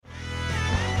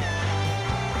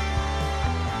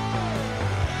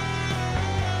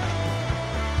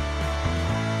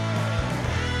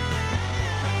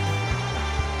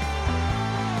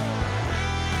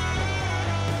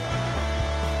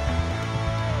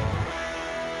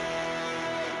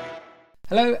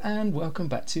Hello and welcome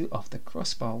back to Off the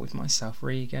Crossbar with myself,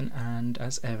 Regan, and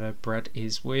as ever, Brad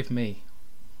is with me.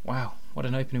 Wow, what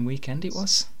an opening weekend it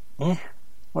was. Yeah,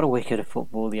 what a weekend of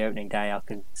football. The opening day, I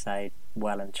can say,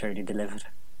 well and truly delivered.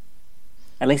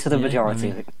 At least for the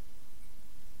majority of it.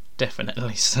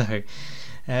 Definitely so.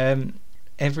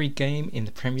 Every game in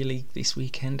the Premier League this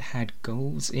weekend had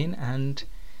goals in, and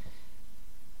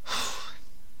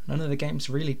none of the games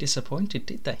really disappointed,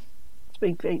 did they?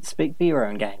 Speak for your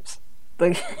own games.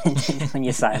 When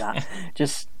you say that,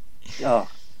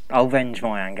 I'll venge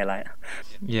my anger later.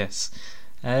 Yes.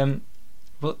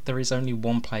 But there is only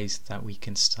one place that we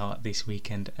can start this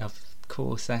weekend. Of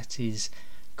course, that is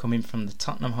coming from the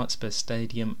Tottenham Hotspur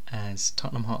Stadium as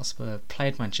Tottenham Hotspur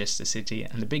played Manchester City.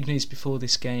 And the big news before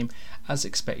this game, as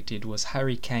expected, was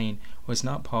Harry Kane was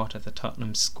not part of the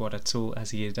Tottenham squad at all,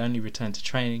 as he had only returned to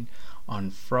training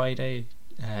on Friday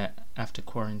after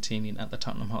quarantining at the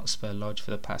Tottenham Hotspur Lodge for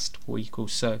the past week or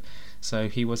so. So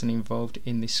he wasn't involved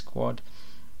in this squad.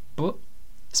 But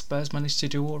Spurs managed to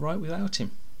do alright without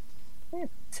him. Yeah,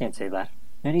 seems too bad.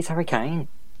 Who needs Harry Kane?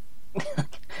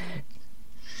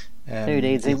 Who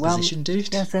needs him? Well,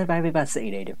 dude. Yes, maybe Man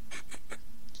City need him.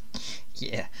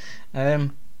 Yeah.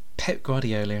 Pep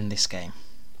Guardiola in this game.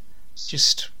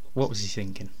 Just, what was he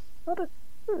thinking? I don't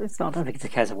think it's a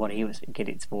case of what he was thinking.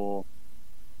 It's more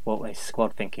what was his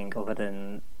squad thinking, other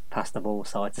than pass the ball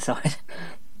side to side.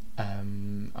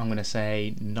 I'm going to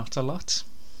say not a lot,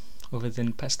 other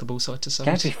than pass the ball side to side.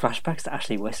 Going to be flashbacks to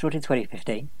Ashley Westwood in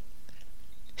 2015.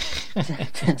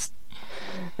 Just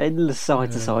endless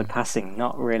side-to-side passing,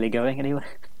 not really going anywhere.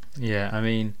 Yeah, I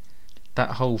mean,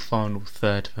 that whole final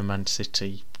third for Man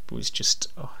City was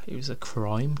just, it was a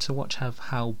crime to watch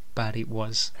how bad it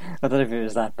was. I don't know if it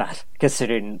was that bad,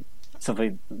 considering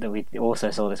something that we also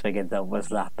saw this weekend that was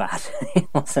that bad. It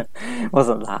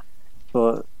wasn't that.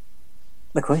 But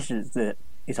the question that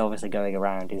is obviously going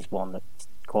around is one that's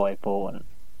quite important,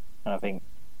 and I think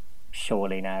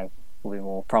surely now will be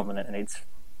more prominent, and it's,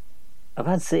 I've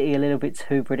had City a little bit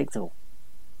too predictable.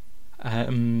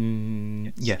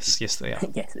 Yes, they are.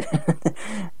 Yes.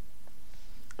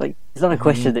 Like, it's not a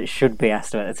question that should be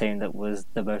asked about a team that was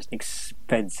the most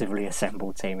expensively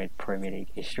assembled team in Premier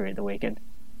League history at the weekend.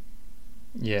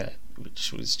 Yeah,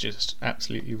 which was just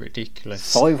absolutely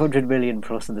ridiculous. 500 million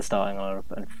plus in the starting lineup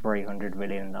and 300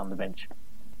 million on the bench.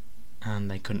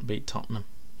 And they couldn't beat Tottenham.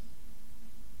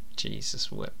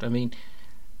 Jesus wept. I mean,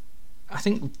 I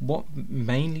think what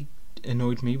mainly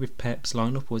annoyed me with Pep's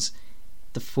lineup was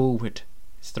the forward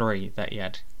three that he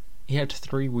had. He had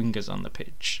three wingers on the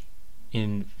pitch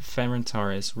in Ferran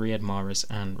Torres, Riyad Mahrez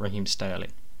and Raheem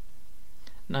Sterling.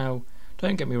 Now,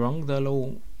 don't get me wrong, they'll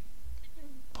all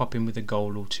pop in with a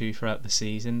goal or two throughout the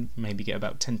season, maybe get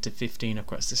about 10 to 15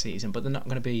 across the season, but they're not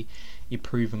going to be your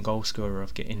proven goal scorer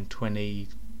of getting 20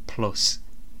 plus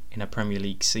in a Premier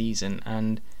League season,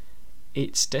 and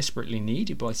it's desperately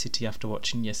needed by City after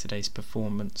watching yesterday's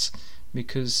performance,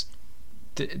 because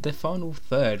the final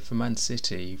third for Man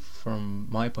City, from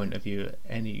my point of view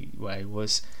anyway,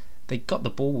 was they got the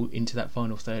ball into that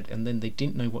final third and then they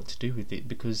didn't know what to do with it,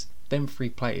 because them three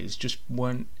players just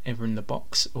weren't ever in the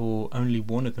box, or only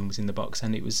one of them was in the box,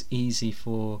 and it was easy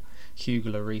for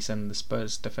Hugo Lloris and the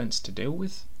Spurs defence to deal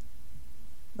with.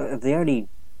 The only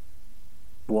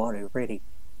one who really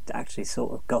actually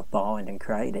sort of got behind and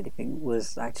created anything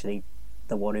was actually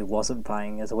the one who wasn't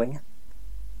playing as a winger.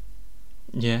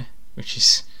 Yeah, which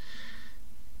is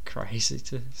crazy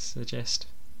to suggest.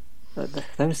 But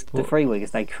the three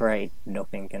wingers, they create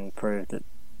nothing and prove that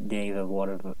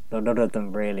none of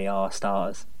them really are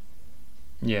starters.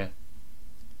 Yeah,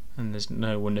 and there's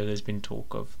no wonder there's been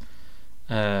talk of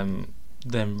them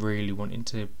really wanting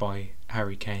to buy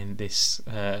Harry Kane this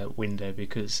window,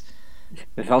 because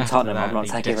if I'm Tottenham, I'm not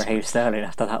taking Raheem Sterling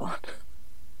after that one.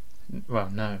 Well,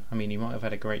 no, I mean, he might have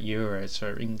had a great Euros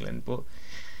for England, but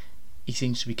he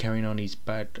seems to be carrying on his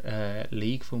bad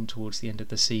league form towards the end of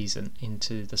the season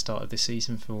into the start of the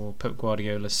season for Pep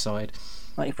Guardiola's side.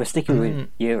 Like, if we're sticking with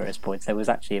Euros points, there was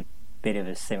actually a bit of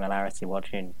a similarity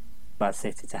watching Man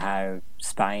City to how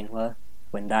Spain were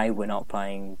when they were not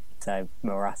playing, say,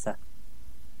 Morata.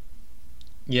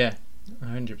 Yeah,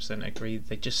 100% agree.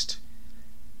 They just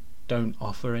don't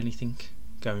offer anything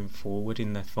going forward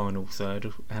in their final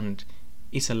third, and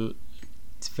it's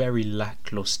very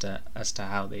lacklustre as to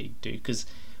how they do, because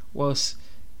whilst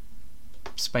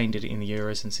Spain did it in the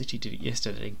Euros and City did it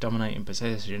yesterday, dominating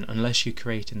possession, unless you're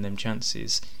creating them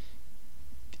chances,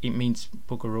 it means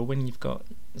bugger all when you've got,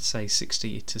 say,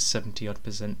 60 to 70 odd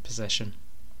 % possession.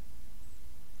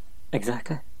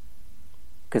 Exactly.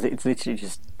 Because it's literally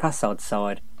just pass side to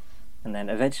side, and then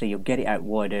eventually you'll get it out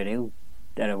wide, and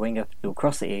and a winger will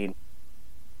cross it in,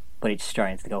 but it's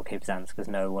straight into the goalkeeper's hands because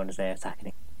no one is there attacking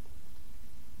it.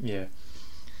 Yeah.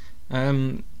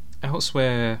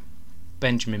 Elsewhere,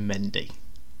 Benjamin Mendy.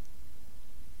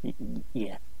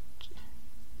 Yeah.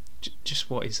 Just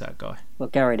what is that guy? Well,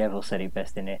 Gary Neville said it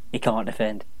best in it. He can't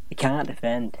defend. He can't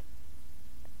defend.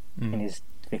 In his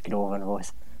thick northern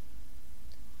voice.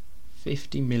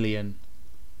 50 million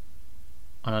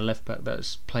on a left back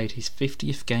that's played his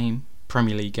 50th game,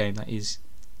 Premier League game that is,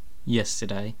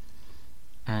 yesterday,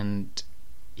 and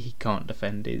he can't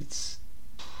defend. It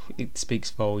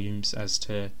speaks volumes as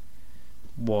to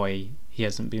why he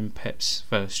hasn't been Pep's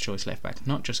first choice left back,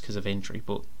 not just because of injury,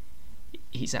 but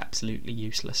he's absolutely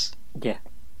useless. Yeah.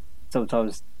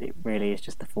 Sometimes it really is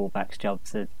just the fullback's job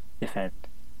to defend.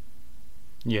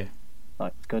 Yeah.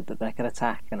 Like, it's good that they can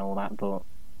attack and all that, but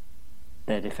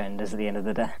they're defenders at the end of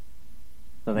the day.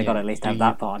 So they've got to at least have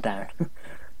that part down.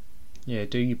 Yeah,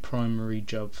 do your primary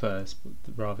job first,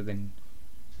 rather than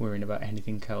worrying about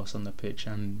anything else on the pitch.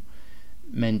 And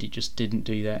Mendy just didn't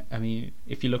do that. I mean,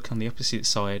 if you look on the opposite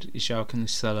side, João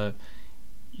Cancelo,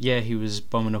 he was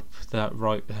bombing up that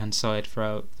right-hand side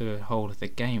throughout the whole of the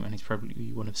game, and he's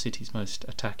probably one of City's most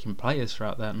attacking players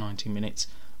throughout that 90 minutes.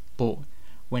 But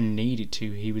when needed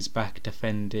to, he was back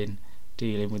defending,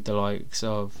 dealing with the likes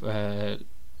of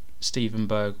Steven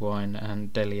Bergwijn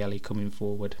and Dele Alli coming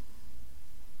forward.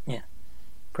 Yeah,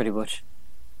 pretty much.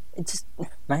 It's just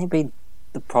maybe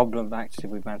the problem actually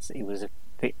with Man City was a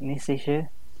fitness issue.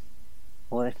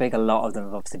 Well, I think a lot of them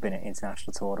have obviously been at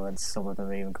international tournaments. Some of them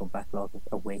have even come back like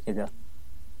a week ago.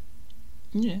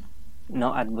 Yeah.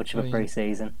 Not had much of a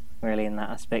pre-season, really, in that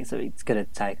aspect, so it's going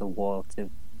to take a while to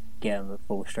get them at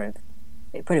full strength.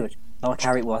 It pretty much like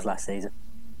how it was last season.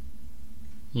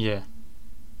 Yeah.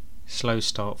 Slow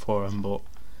start for them, but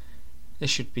they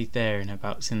should be there and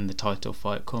abouts in the title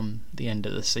fight come the end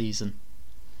of the season.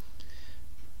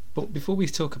 But before we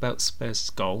talk about Spurs'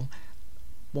 goal,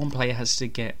 one player has to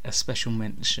get a special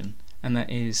mention, and that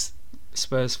is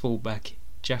Spurs fullback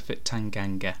Japhet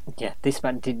Tanganga. Yeah, this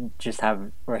man didn't just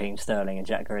have Raheem Sterling and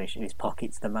Jack Grealish in his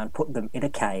pockets. The man put them in a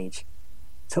cage,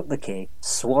 took the key,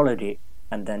 swallowed it,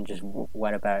 and then just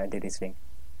went about and did his thing.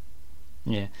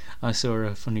 Yeah, I saw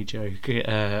a funny joke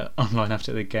online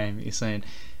after the game. He's saying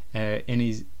in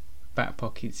his back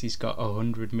pockets he's got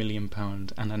 £100 million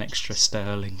and an extra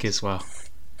sterling as well.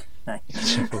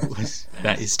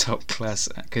 That is top class,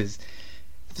 because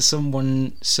for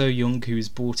someone so young who was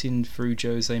brought in through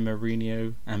Jose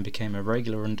Mourinho and became a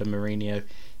regular under Mourinho,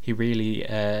 he really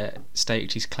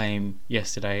staked his claim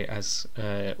yesterday as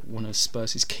one of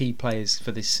Spurs' key players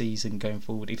for this season going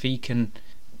forward. If he can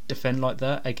defend like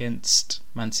that against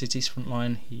Man City's front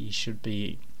line, he should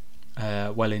be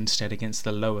well instead against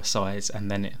the lower sides, and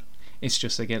then it's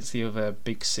just against the other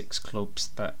big six clubs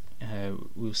that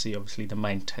we'll see obviously the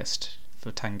main test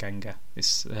for Tanganga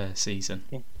this season.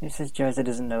 Yeah. He says Jose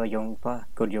doesn't know a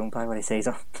good young player when he sees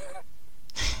him.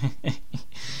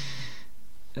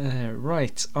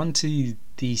 Right, on to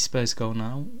the Spurs goal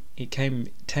now. It came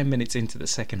 10 minutes into the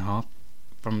second half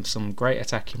from some great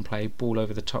attacking play, ball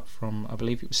over the top from, I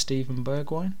believe it was Steven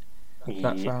Bergwijn,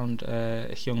 that found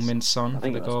Heung-min Son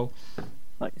for the goal.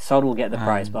 Like, Son will get the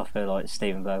praise, but I feel like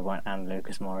Steven Bergwijn and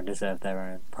Lucas Moura deserve their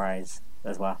own praise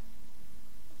as well.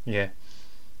 Yeah.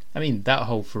 I mean, that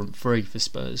whole front three for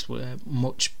Spurs were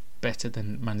much better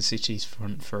than Man City's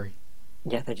front three.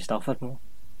 Yeah, they just offered more.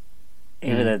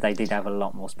 Even though they did have a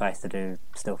lot more space to do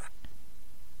stuff.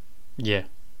 Yeah.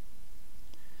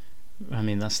 I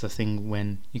mean, that's the thing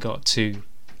when you got two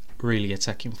really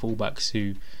attacking fullbacks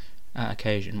who, at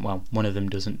occasion, well, one of them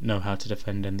doesn't know how to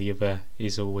defend and the other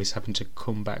is always having to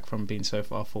come back from being so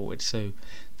far forward. So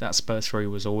that Spurs three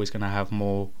was always going to have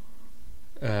more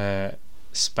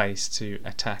space to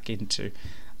attack into.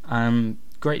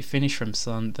 Great finish from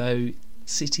Son, though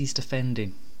City's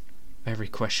defending very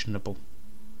questionable.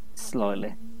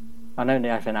 Slightly. I know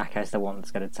Nathan Ake is the one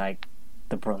that's going to take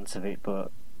the brunt of it,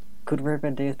 but could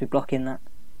Ruben Dias be blocking that?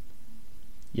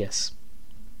 Yes.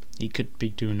 He could be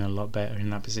doing a lot better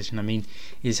in that position. I mean,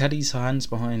 he's had his hands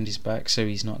behind his back, so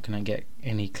he's not going to get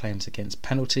any claims against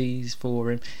penalties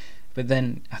for him. But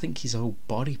then I think his whole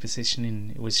body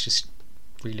positioning was just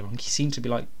really wrong. He seemed to be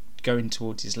like going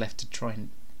towards his left to try and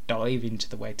dive into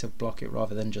the way to block it,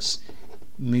 rather than just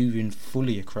moving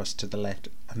fully across to the left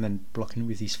and then blocking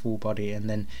with his full body, and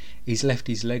then he's left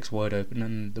his legs wide open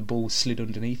and the ball slid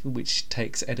underneath, which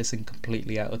takes Ederson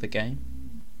completely out of the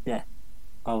game. Yeah,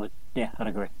 I'd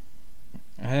agree.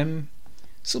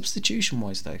 Substitution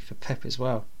wise though, for Pep as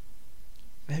well,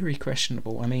 very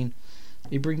questionable. I mean,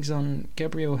 he brings on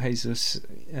Gabriel Jesus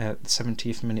at the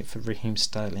 70th minute for Raheem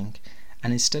Sterling,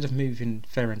 And instead of moving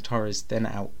Ferran Torres then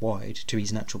out wide to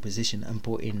his natural position and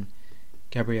putting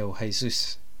Gabriel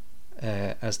Jesus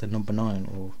as the number 9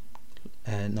 or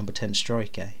number 10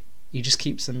 striker, he just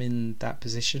keeps them in that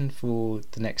position for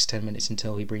the next 10 minutes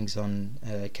until he brings on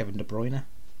Kevin De Bruyne,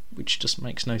 which just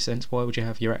makes no sense. Why would you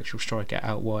have your actual striker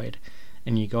out wide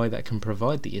and your guy that can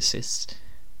provide the assists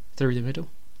through the middle?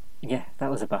 Yeah, that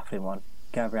was a baffling one.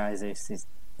 Gabriel Jesus is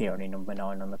the only number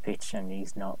 9 on the pitch, and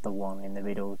he's not the one in the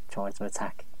middle trying to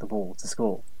attack the ball to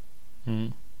score.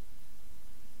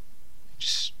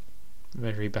 Just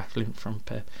very baffling from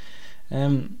Pep.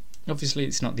 Obviously,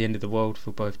 it's not the end of the world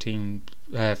for both teams.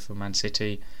 For Man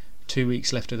City, 2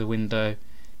 weeks left of the window.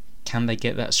 Can they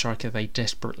get that striker they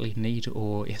desperately need,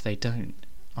 or if they don't,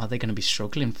 are they going to be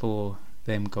struggling for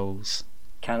them goals?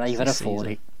 Can they even afford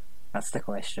it? That's the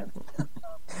question.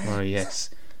 Well, yes,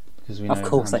 because we know of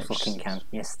course they much... fucking can.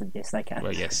 Yes, they can.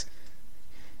 Well, yes.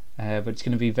 But it's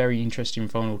going to be very interesting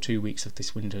final 2 weeks of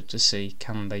this window to see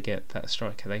can they get that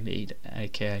striker they need,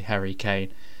 aka Harry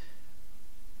Kane.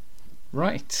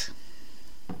 Right.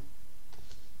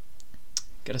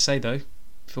 Gotta say though,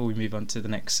 before we move on to the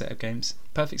next set of games,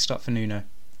 perfect start for Nuno,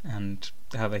 and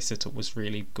how they set up was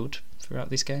really good throughout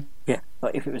this game. Yeah,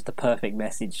 but if it was the perfect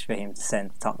message for him to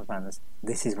send to Tottenham fans,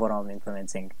 this is what I'm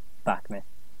implementing, back me.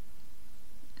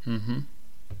 Couldn't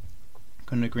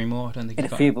agree more. I don't think in a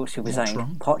few books you'll be saying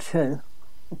wrong. Pot who?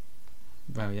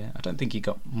 Well, yeah, I don't think he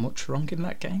got much wrong in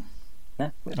that game.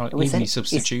 No, even his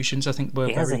substitutions, I think, were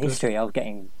very good. He has a history of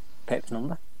getting Pep's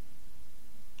number.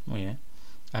 Well, yeah.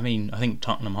 I mean, I think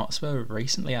Tottenham Hotspur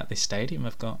recently at this stadium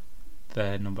have got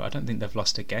their number. I don't think they've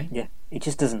lost a game. Yeah, he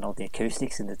just doesn't know the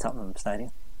acoustics in the Tottenham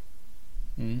stadium.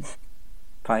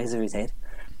 Players are his head.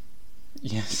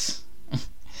 Yes.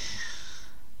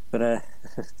 But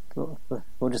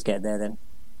we'll just get there then.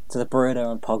 To the Bruno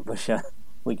and Pogba show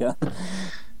we go.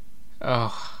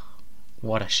 Oh,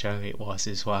 what a show it was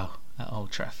as well at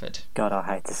Old Trafford. God, I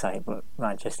hate to say it, but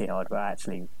Manchester United were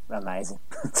actually amazing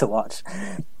to watch.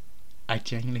 I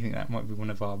genuinely think that might be one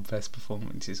of our best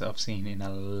performances I've seen in a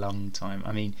long time.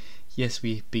 I mean, yes,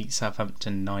 we beat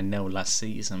Southampton 9-0 last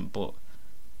season, but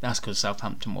that's because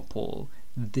Southampton were poor.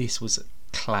 This was a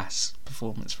class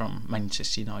performance from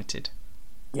Manchester United.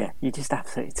 Yeah, you just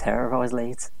absolutely terrorised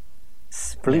Leeds.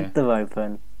 Split them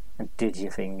open and did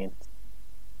your thing in.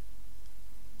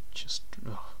 Just,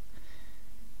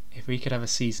 if we could have a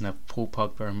season of Paul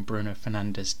Pogba and Bruno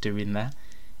Fernandes doing that,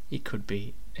 it could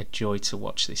be a joy to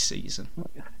watch this season.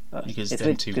 Because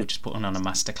them two were just putting on a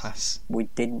masterclass. We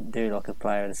didn't do like a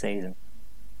player of the season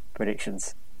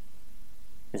predictions,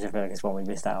 which I feel like it's one we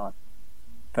missed out on.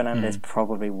 Fernandes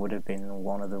probably would have been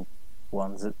one of the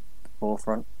ones at the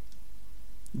forefront.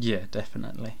 Yeah,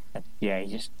 definitely. Yeah,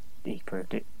 he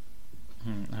proved it.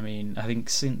 I mean, I think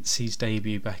since his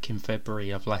debut back in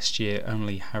February of last year,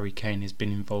 only Harry Kane has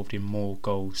been involved in more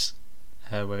goals,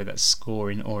 whether that's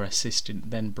scoring or assisting,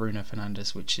 than Bruno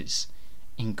Fernandes, which is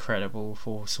incredible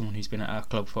for someone who's been at our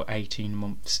club for 18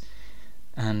 months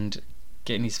and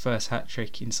getting his first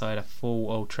hat-trick inside a full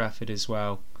Old Trafford as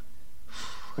well.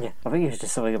 Yeah, I think it was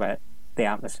just something about the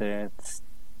atmosphere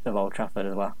of Old Trafford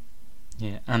as well.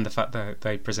 Yeah, and the fact that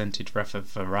they presented Rafa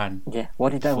Varane. Yeah,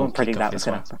 what did everyone predict that was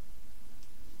going to happen?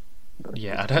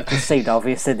 Yeah, I don't... It seemed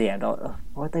obvious at the end. What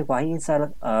are they waiting so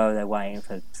long? Oh, they're waiting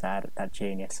for that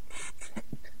genius.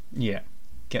 Yeah,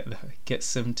 get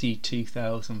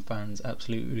 72,000 fans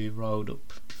absolutely rolled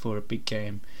up before a big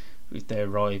game with their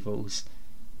rivals.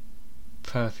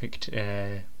 Perfect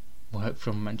work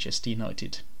from Manchester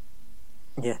United.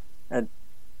 Yeah, in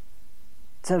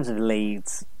terms of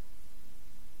Leeds,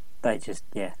 they just,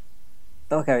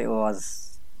 look how it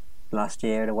was last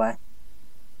year in a way.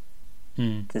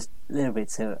 Just a little bit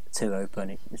too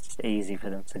open. It's just easy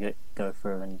for them to go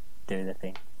through and do their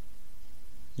thing.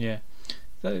 Yeah,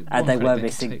 and they were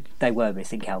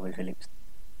missing Calvin Phillips.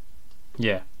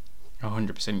 Yeah,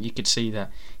 100%. You could see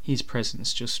that his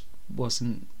presence just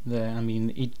wasn't there. I mean,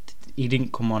 he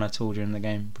didn't come on at all during the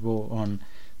game. Brought on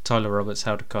Tyler Roberts,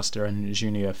 Helder Costa, and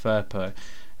Junior Firpo,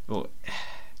 but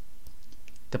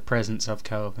the presence of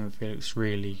Calvin Phillips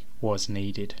really was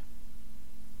needed.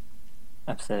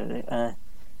 Absolutely.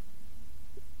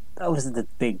 That was the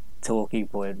big talking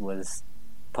point, was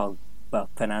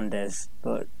Fernandes,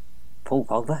 but Paul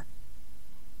Pogba.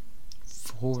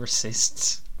 4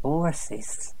 assists. 4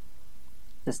 assists.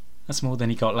 That's more than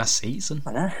he got last season.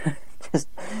 I know. Just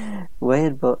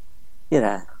weird, but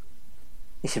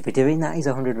he should be doing that. He's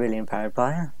a £100 million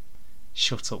player.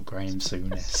 Shut up, Graham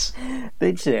Souness.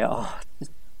 Literally,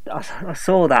 I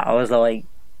saw that. I was like,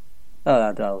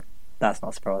 oh, that's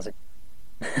not surprising.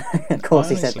 Of course,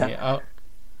 honestly, he said that.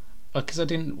 because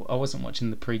I wasn't watching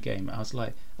the pre-game. I was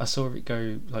like, I saw it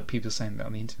go, like people saying that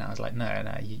on the internet. I was like, no,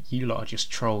 you lot are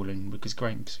just trolling because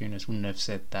Graham Souness wouldn't have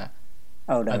said that.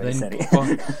 Oh no, he said it.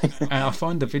 And I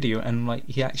find the video and like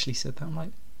he actually said that. I'm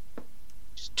like,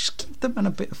 just give the man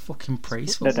a bit of fucking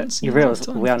praise for once. You realise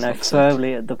we are now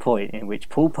firmly at the point in which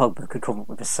Paul Pogba could come up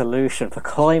with a solution for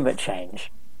climate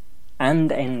change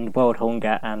and end world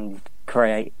hunger and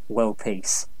create world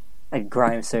peace, and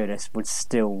Graham Souness would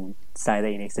still say that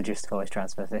he needs to justify his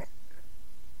transfer fee.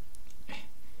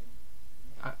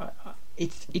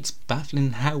 It's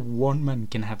baffling how one man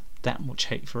can have that much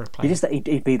hate for a player.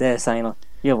 He'd be there saying, like,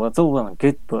 yeah, well, it's all well and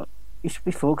good, but you should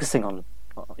be focusing on.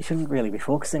 You shouldn't really be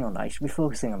focusing on that. You should be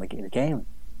focusing on the game.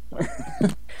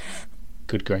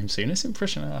 Good Graham Souness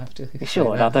impression, I have to.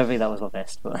 Sure, I don't think that was my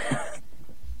best, but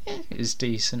it was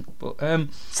decent. But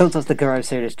sometimes the Graham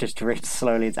Souness just drifts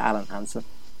slowly into Alan Hansen.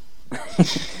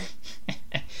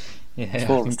 Yeah, I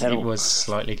think it was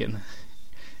slightly getting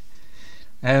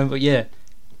there. But yeah,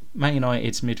 Man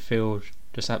United's midfield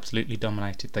just absolutely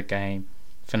dominated the game.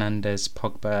 Fernandes,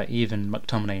 Pogba, even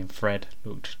McTominay and Fred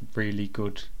looked really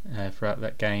good throughout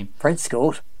that game. Fred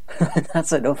scored.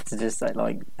 That's enough to just say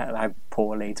like how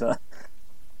poorly to.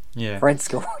 Yeah. Fred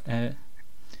scored.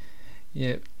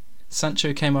 Yeah.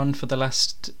 Sancho came on for the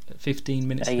last 15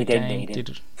 minutes of the game.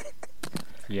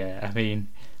 Yeah, I mean,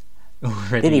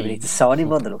 already. Didn't even need to sign him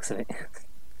by the looks of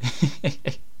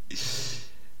it.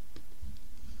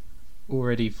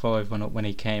 Already 5-1 up when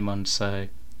he came on, so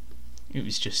it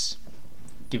was just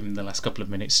give him the last couple of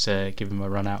minutes to give him a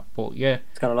run out. But yeah,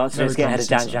 it's got a lot to do to get ahead of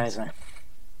Dan Jones now.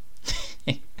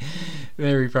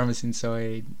 Very promising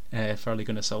side for Ole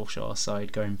Gunnar Solskjaer's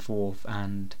side going forth,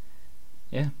 and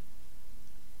yeah,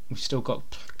 we've still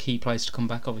got key players to come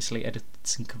back. Obviously,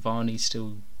 Edinson Cavani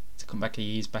still to come back.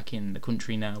 He is back in the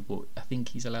country now, but I think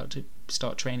he's allowed to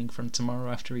start training from tomorrow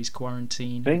after he's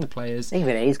quarantined. The players,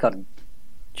 even he's got a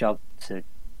job to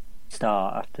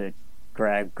start after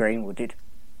Greenwood did.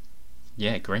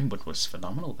 Yeah, Greenwood was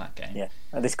phenomenal that game. Yeah,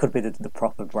 and this could be the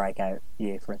proper breakout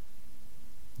year for him.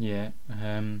 Yeah,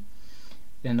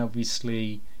 then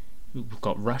obviously we've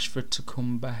got Rashford to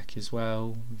come back as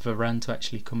well, Varane to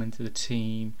actually come into the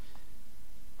team.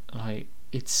 Like,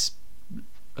 it's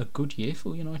a good year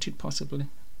for United possibly,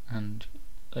 and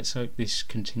let's hope this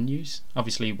continues.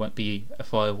 Obviously it won't be a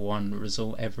 5-1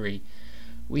 result every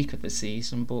week of the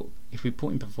season, but if we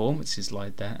put in performances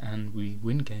like that and we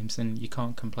win games, then you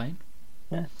can't complain.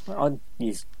 Yeah, well,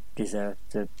 you deserve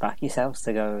to back yourselves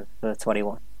to go for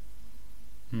 21.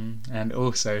 And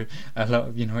also, a lot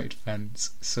of United fans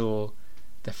saw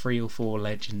the 3 or 4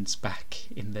 legends back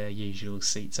in their usual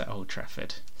seats at Old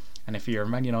Trafford. And if you're a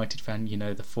Man United fan, you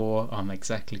know the 4 I'm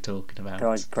exactly talking about. Can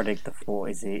I predict the 4?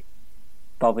 Is it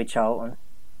Bobby Charlton?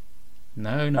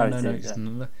 No. It's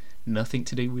nothing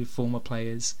to do with former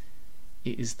players.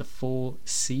 It is the 4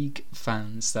 Sieg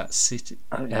fans that sit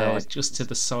just to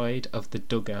the side of the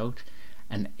dugout,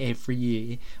 and every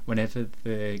year, whenever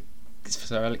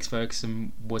Sir Alex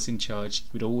Ferguson was in charge, he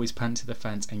would always pan to the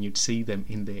fans and you'd see them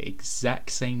in the exact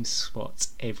same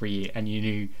spots every year, and you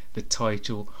knew the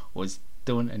title was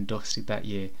done and dusted that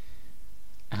year,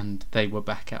 and they were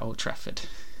back at Old Trafford.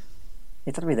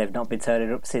 You tell me they've not been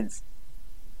turning up since?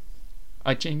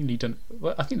 I genuinely don't.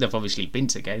 Well, I think they've obviously been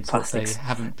to games, but they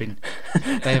haven't been.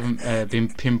 They haven't been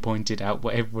pinpointed out.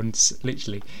 But everyone's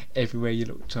literally everywhere you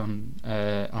looked on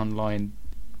online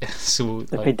saw.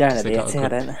 They've been down at the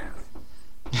Etihad, haven't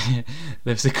they?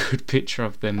 There's a good picture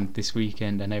of them this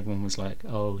weekend, and everyone was like,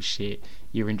 "Oh shit,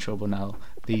 you're in trouble now.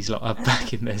 These lot are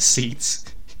back in their seats."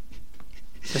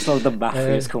 Just like the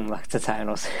mafia's come back to town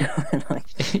or something.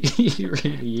 It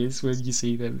really is when you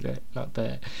see them out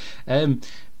there.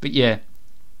 But yeah,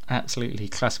 absolutely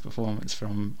class performance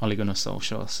from Ole Gunnar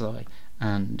Solskjaer's side,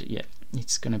 and yeah,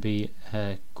 it's going to be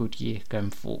a good year going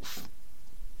forth.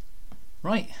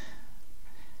 Right,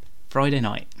 Friday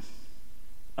night.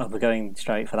 Oh, we're going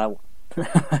straight for that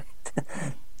one.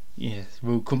 Yeah,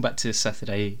 we'll come back to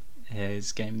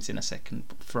Saturday's games in a second,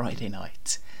 but Friday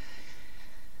night.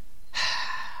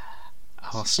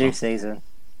 Arsenal. New season,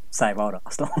 same old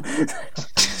Arsenal.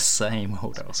 Same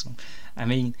old Arsenal. I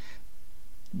mean,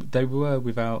 they were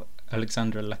without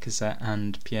Alexandre Lacazette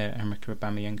and Pierre-Emerick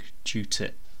Aubameyang due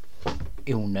to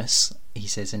illness, he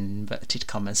says in inverted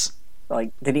commas.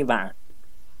 Like, did it matter?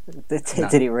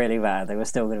 Did it really matter? They were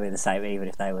still going to be the same even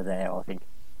if they were there, I think.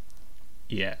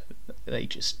 Yeah, they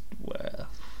just were.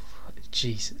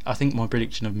 Jeez, I think my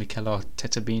prediction of Mikel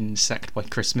Arteta being sacked by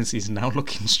Christmas is now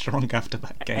looking strong after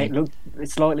that game.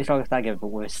 It's slightly strong after that game, but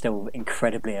we're still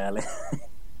incredibly early.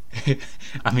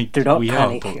 I mean, do not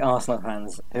panic, Arsenal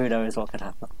fans. Who knows what could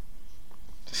happen?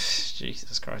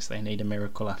 Jesus Christ, they need a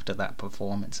miracle after that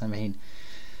performance. I mean,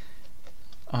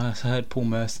 I heard Paul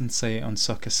Merson say it on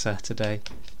Soccer Saturday.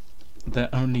 Their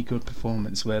only good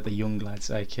performance were the young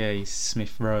lads, aka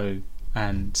Smith Rowe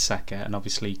and Saka, and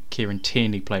obviously Kieran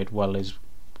Tierney played well as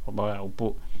well,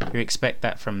 but you expect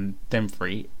that from them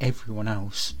three. Everyone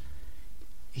else,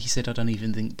 he said, I don't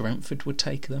even think Brentford would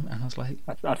take them, and I was like,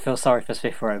 I'd feel sorry for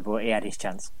Smith Rowe, but he had his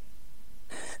chance.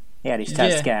 He had his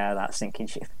chance to get out of that sinking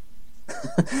ship.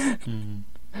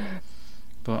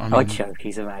 But I mean, I'd choke,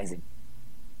 he's amazing.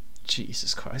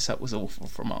 Jesus Christ, that was awful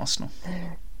from Arsenal.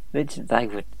 They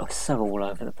were so all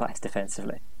over the place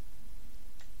defensively.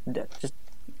 Just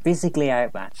physically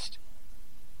outmatched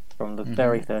from the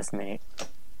very first minute.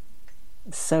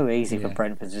 It's so easy for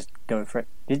Brentford to just go for it.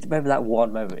 Did you remember that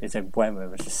one moment? It's when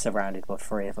Brentford was just surrounded by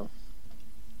three of them.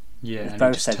 Yeah, and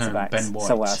both just centre backs, Ben White.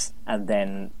 so else, and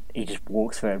then he just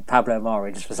walks through it. Pablo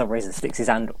Mari just for some reason sticks his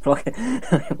hand up. Like,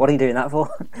 what are you doing that for?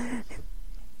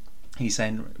 He's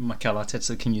saying, Mikel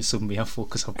Arteta, can you sub me off for,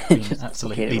 because I've been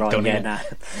absolutely done it.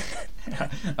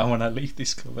 I want to leave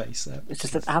this club ASAP. It's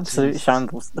just an absolute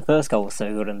shambles. The first goal was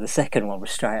so good, and the second one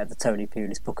was straight out the Tony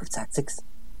Pulis book of tactics.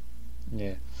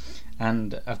 Yeah,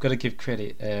 and I've got to give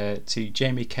credit to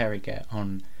Jamie Carragher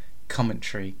on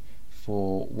commentary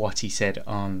for what he said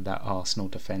on that Arsenal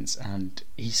defence, and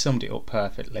he summed it up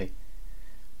perfectly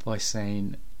by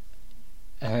saying,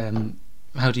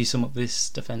 how do you sum up this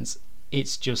defence?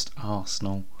 It's just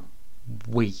Arsenal.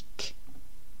 Weak.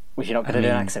 Was you not going to do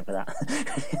an accent for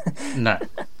that? No.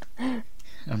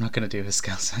 I'm not going to do a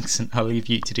Scouse accent. I'll leave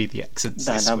you to do the accents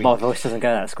this week. My voice doesn't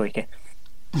go that squeaky.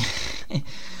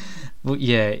 But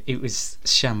yeah, it was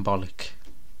shambolic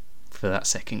for that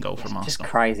second goal from Arsenal. Just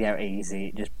crazy how easy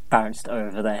it just bounced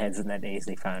over their heads and then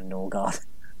easily found Norgard.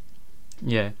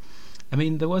 Yeah. I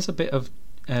mean, there was a bit of...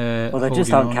 well, they're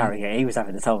just on Carragher. He was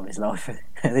having the time of his life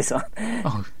this one.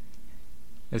 Oh,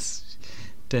 it's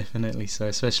definitely so,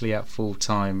 especially at full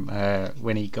time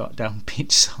when he got down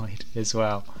pitch side as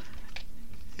well,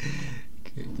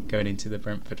 going into the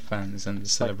Brentford fans and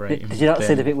celebrating. Did you not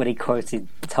see the bit when he quoted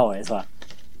Ty as well?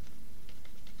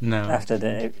 No. After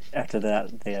the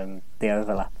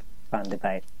overlap fan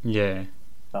debate. Yeah.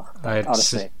 Oh,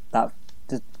 honestly, that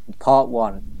just part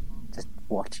one, just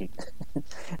watch it,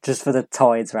 just for the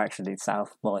Tide's reaction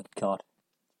itself. My God,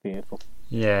 beautiful.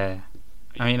 Yeah.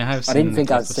 I mean, I didn't think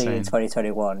I'd see in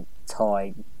 2021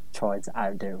 Ty trying to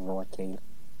outdo Roy Keane.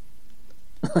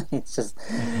 It's just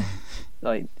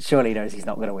like, surely he knows he's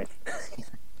not going to win.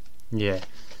 Yeah.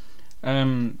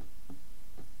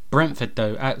 Brentford,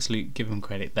 though, absolute give them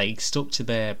credit. They stuck to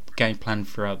their game plan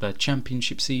throughout the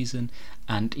championship season,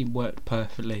 and it worked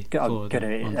perfectly for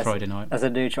them on Friday night. As a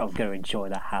neutral, I'm going to enjoy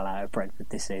the hell out of Brentford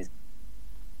this season.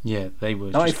 Yeah, they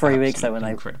were. Not in 3 weeks though when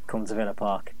they come to Villa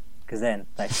Park, because then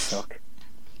they suck.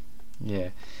 Yeah,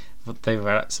 but they were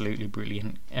absolutely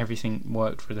brilliant. Everything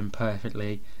worked for them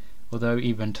perfectly. Although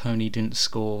even Tony didn't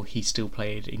score, he still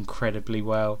played incredibly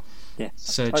well. Yeah,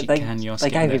 Sergi Canos.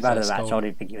 They gave him man of the match. I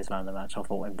didn't think he was man of the match. I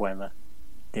thought Mbeumo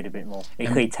did a bit more.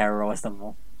 He terrorised them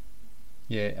more.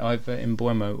 Yeah, either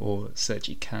Mbeumo or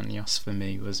Sergi Canos for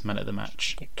me was man of the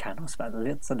match. Yeah, Canos, but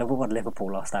it's another one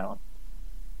Liverpool lost out on.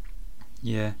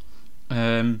 Yeah,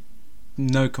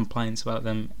 no complaints about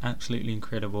them. Absolutely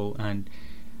incredible, and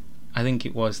I think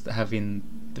it was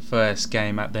having the first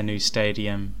game at the new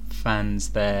stadium, fans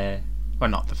there. Well,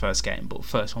 not the first game, but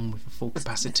first one with a full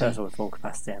capacity. The first one with full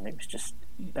capacity, and it was just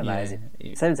amazing.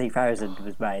 Yeah, 70,000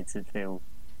 was made to feel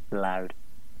loud.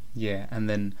 Yeah, and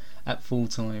then at full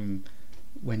time,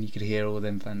 when you could hear all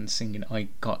them fans singing, I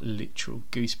got literal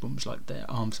goosebumps. Like their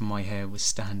arms and my hair was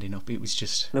standing up. It was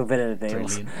just a little bit of the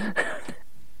brilliant.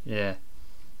 Yeah,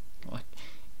 like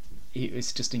it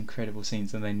was just incredible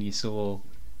scenes, and then you saw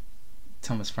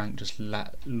Thomas Frank just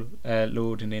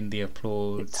lauding in the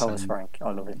applause. Thomas Frank,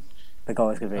 I love him. The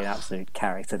guy's going to be an absolute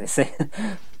character this season.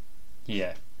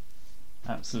 Yeah,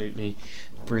 absolutely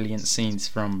brilliant scenes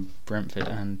from Brentford,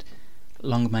 and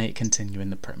long may it continue in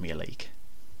the Premier League.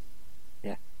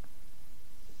 Yeah.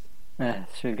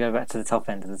 Should we go back to the top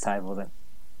end of the table then?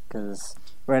 Because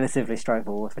relatively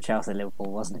straightforward for Chelsea and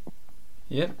Liverpool, wasn't it?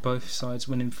 Yep, both sides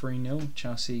winning 3-0.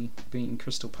 Chelsea beating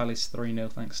Crystal Palace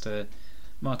 3-0 thanks to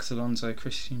Marcus Alonso,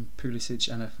 Christian Pulisic,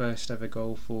 and a first ever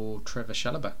goal for Trevor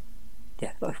Chalobah.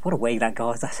 Yeah, what a week that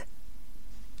guy's at.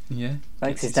 Yeah,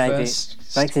 makes his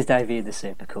debut in the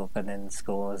Super Cup and then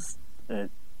scores a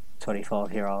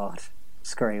 25-year-old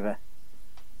screamer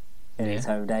in his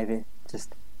home debut.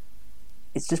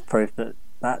 It's just proof that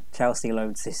Chelsea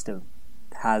loan system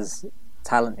has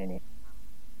talent in it.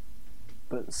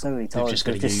 But so many times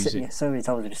we've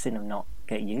just seen them not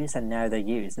get used, and now they're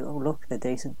used. Oh look, they're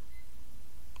decent.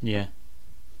 Yeah,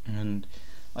 and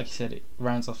like you said, it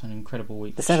rounds off an incredible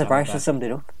week. The for celebration Schalke. summed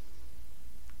it up.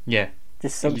 Yeah,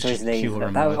 Just it sunk was to his just knees. pure I'd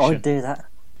emotion. do that.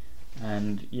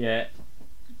 And yeah,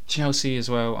 Chelsea as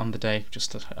well on the day,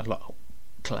 just a lot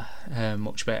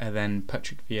much better than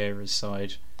Patrick Vieira's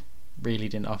side. Really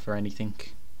didn't offer anything.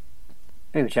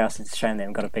 Maybe Chelsea, it's a shame they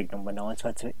haven't got a big number 9 to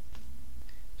add to it.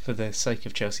 For the sake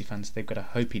of Chelsea fans, they've got to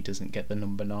hope he doesn't get the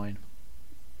number 9.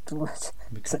 So,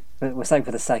 we're saying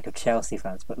for the sake of Chelsea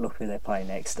fans, but look who they play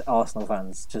next. Arsenal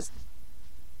fans, just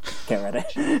get ready.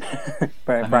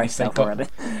 Brace yourself already.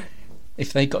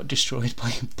 If they got destroyed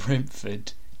by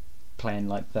Brentford playing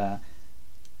like that,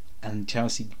 and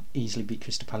Chelsea easily beat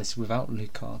Crystal Palace without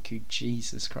Lukaku,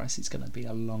 Jesus Christ, it's going to be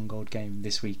a long old game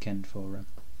this weekend for them.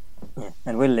 Yeah.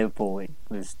 And with Liverpool, it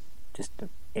was just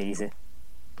easy.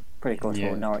 Pretty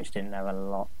comfortable. Yeah. Norwich didn't have a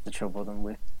lot to trouble them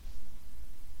with.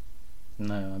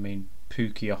 No, I mean,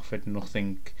 Pukki offered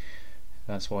nothing.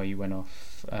 That's why he went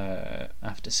off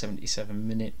after 77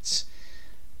 minutes.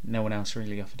 No one else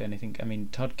really offered anything. I mean,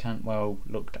 Todd Cantwell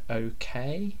looked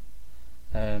okay.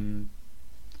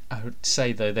 I would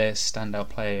say, though, their standout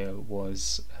player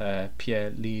was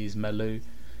Pierre-Lise Malou,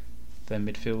 their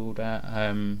midfielder.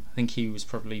 I think he was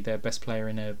probably their best player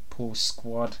in a poor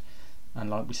squad. And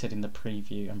like we said in the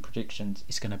preview and predictions,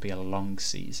 it's going to be a long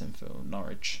season for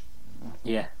Norwich.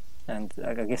 Yeah, and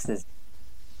I guess there's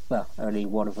only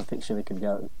one other fixture we could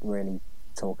go really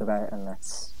talk about, and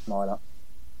that's my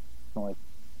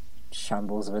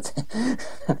shambles of it.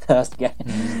 First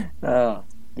game. Oh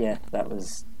yeah, that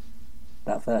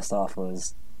first half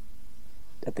was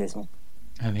abysmal.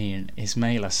 I mean,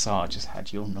 Ismail Assar just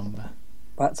had your number.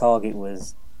 That target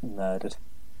was murdered.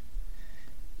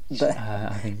 But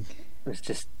I think it was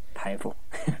just painful.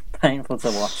 Painful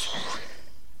to watch.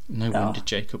 no wonder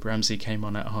Jacob Ramsey came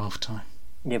on at half time.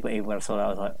 Yeah, but even when I saw that, I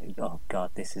was like, oh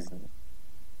god, this isn't...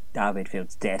 Our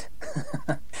midfield's dead.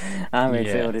 Our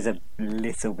midfield is a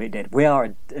little bit dead. We are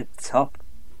a top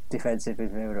defensive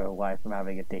midfielder away from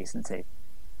having a decent team.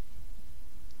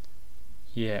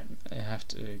 Yeah, I have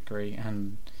to agree.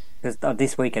 And because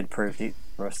this weekend proved it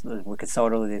for us. We could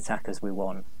sort all the attackers we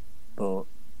want, but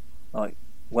like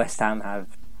West Ham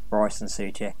have Bryce and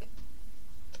Souček.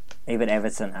 Even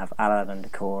Everton have Alan and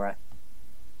Decore.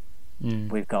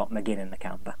 We've got McGinn in the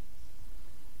camper.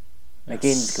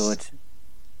 McGinn's good,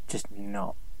 just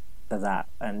not for that.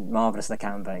 And Marvellous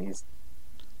Nakamba is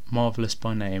marvellous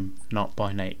by name, not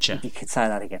by nature. You could say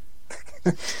that again.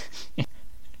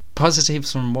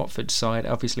 Positives from Watford's side,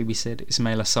 obviously we said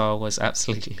Ismail Assar was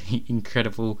absolutely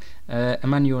incredible.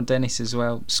 Emmanuel Dennis as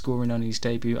well, scoring on his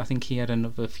debut. I think he had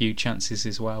another few chances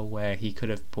as well where he could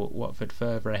have put Watford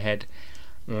further ahead.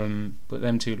 But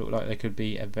them two look like they could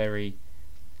be a very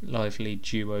lively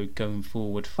duo going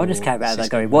forward. I just came out of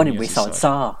that going, why didn't we sign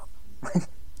Sarr?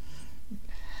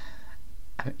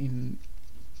 I mean,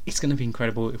 it's going to be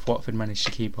incredible if Watford manage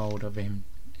to keep hold of him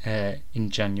in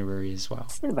January as well.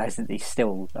 Still basically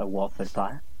still a Watford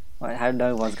player. Like how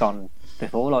no one's gone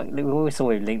before. Like we always saw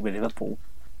him linked with Liverpool.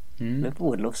 Liverpool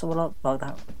would love someone like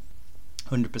that.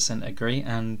 100% agree.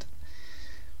 And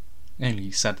the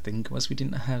only sad thing was we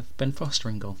didn't have Ben Foster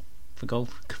in goal for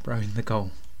rowing the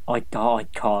goal. I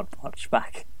can't watch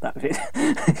back that bit.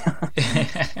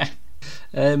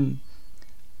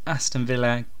 Aston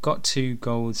Villa got 2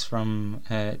 goals from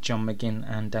John McGinn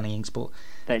and Danny Ings, but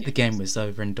the game was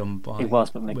over and done by. It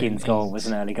was, but McGinn's goal was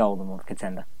an early goal than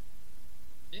contender.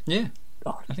 Yeah,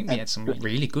 I think he had some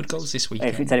really good goals this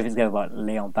weekend. If it's anything to go about,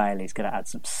 Leon Bailey's going to add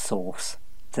some sauce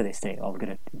to this thing. I'm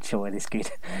going to enjoy this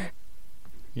good.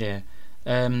 Yeah,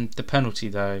 the penalty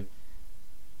though.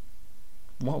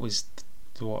 What was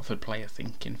the Watford player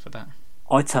thinking for that?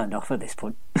 I turned off at this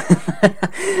point.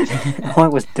 I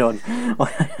was done.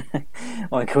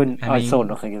 I couldn't. I saw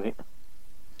nothing of it.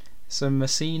 So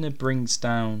Messina brings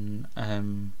down. I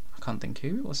can't think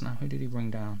who it was now. Who did he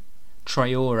bring down?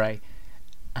 Traore,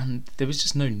 and there was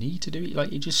just no need to do it. Like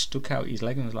he just stuck out his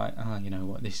leg and was like, "Oh, you know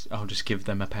what? I'll just give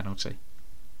them a penalty."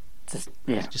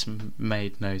 It just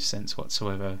made no sense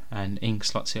whatsoever. And Ings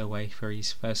slots it away for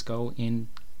his first goal in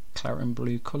claret and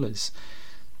blue colours.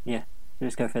 Yeah.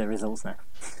 Let's go for the results now.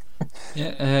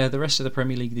 Yeah, the rest of the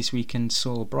Premier League this weekend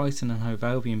saw Brighton and Hove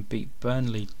Albion beat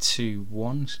Burnley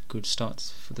 2-1. Good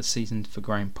start for the season for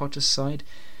Graham Potter's side.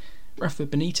 Rafa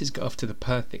Benitez got off to the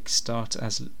perfect start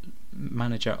as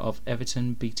manager of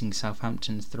Everton, beating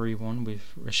Southampton 3-1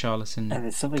 with Richarlison,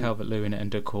 Calvert-Lewin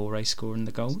and Doucouré scoring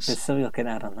the goals. There's something I can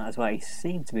add on that as well. He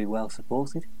seemed to be well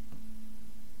supported.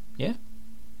 Yeah.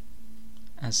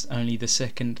 As only the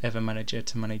second ever manager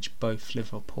to manage both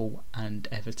Liverpool and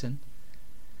Everton.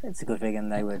 It's a good thing,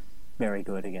 and they were very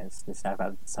good against the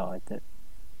Southampton side that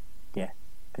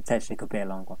potentially could be a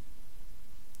long one.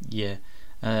 Yeah.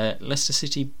 Leicester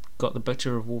City got the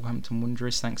better of Wolverhampton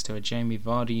Wanderers thanks to a Jamie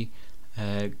Vardy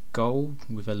goal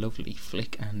with a lovely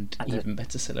flick and even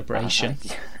better celebration.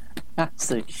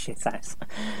 Absolute shit house.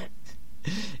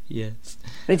 Yes.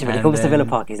 Literally, when he comes to Villa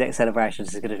Park, his next celebration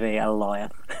is going to be a lion.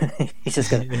 He's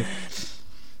just going to...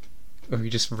 Or he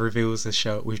just reveals a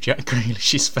shirt with Jack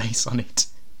Grealish's face on it.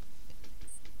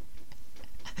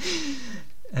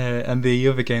 And the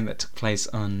other game that took place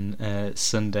on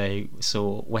Sunday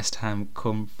saw West Ham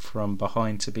come from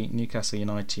behind to beat Newcastle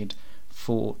United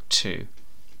 4-2,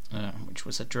 which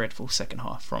was a dreadful second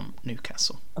half from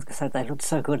Newcastle. I was going to say, they looked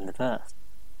so good in the first.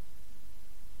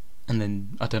 And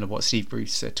then, I don't know what Steve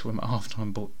Bruce said to him at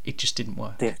half-time, but it just didn't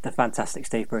work. The fantastic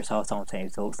Steve Bruce half-time team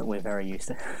talks that we're very used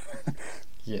to.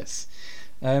 Yes.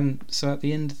 So at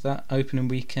the end of that opening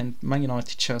weekend, Man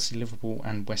United, Chelsea, Liverpool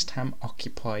and West Ham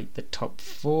occupy the top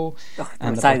four.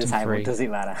 And the bottom three. Does it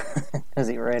matter? Does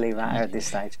it really matter at this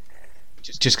stage?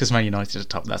 Just because Man United are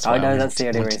top, that's why I know that's the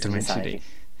only reason to mention it.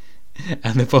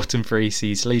 And the bottom three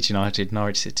sees Leeds United,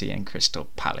 Norwich City and Crystal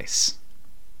Palace.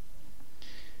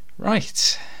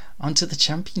 Right, on to the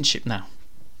Championship now.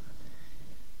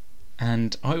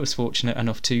 And I was fortunate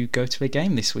enough to go to a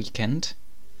game this weekend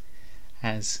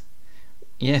as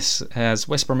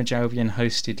West Bromwich Albion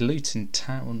hosted Luton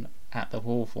Town at the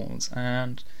Hawthorns,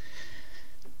 and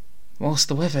whilst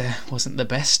the weather wasn't the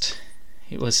best,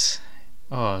 it was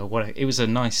a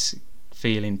nice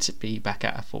feeling to be back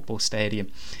at a football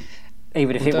stadium.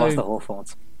 Even if it was the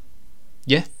Hawthorns.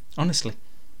 Yeah, honestly.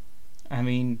 I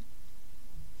mean,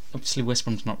 obviously West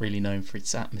Brom's not really known for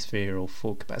its atmosphere or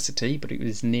full capacity, but it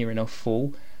was near enough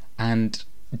full, and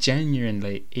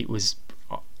genuinely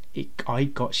I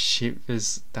got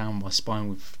shivers down my spine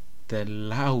with the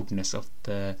loudness of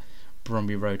the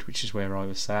Bromley Road, which is where I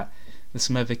was at. The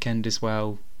Smethwick end as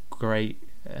well, great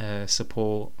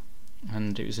support,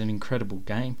 and it was an incredible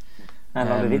game. How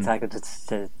long did it take them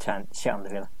to chant shit on the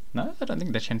Villa? No, I don't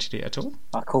think they chanted it at all.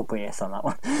 I called BS on that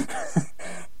one.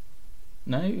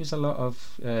 No, it was a lot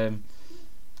of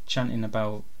chanting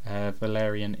about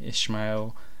Valerian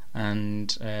Ismail,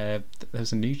 and there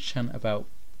was a new chant about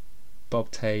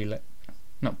Tony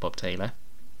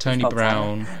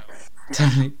Brown,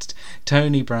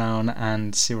 Tony Brown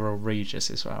and Cyril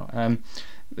Regis as well.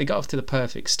 They got off to the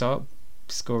perfect start,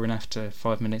 scoring after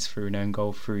 5 minutes through an own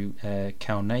goal through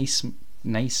Cal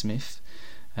Naismith,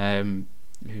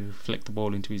 who flicked the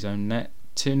ball into his own net.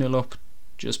 2-0 up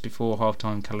just before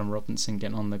half-time, Callum Robinson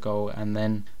getting on the goal, and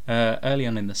then early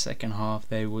on in the second half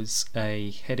there was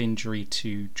a head injury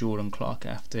to Jordan Clark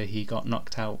after he got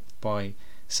knocked out by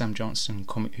Sam Johnston,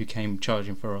 who came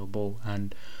charging for a ball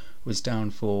and was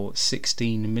down for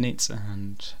 16 minutes,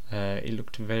 and it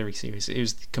looked very serious. It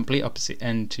was the complete opposite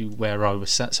end to where I was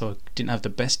sat, so I didn't have the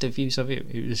best of views of it.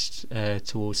 It was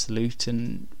towards the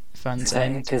Luton fans'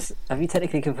 end. Because have you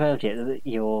technically confirmed yet that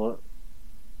you're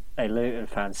a Luton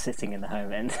fan sitting in the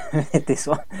home end at this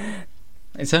one?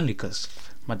 It's only because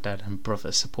my dad and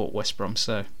brother support West Brom,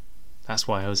 so that's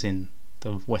why I was in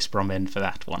the West Brom end for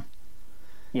that one.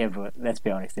 Yeah, but let's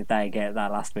be honest, if they get that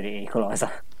last minute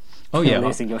equaliser, you're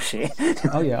losing your shit.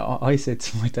 I said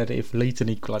to my dad, if Luton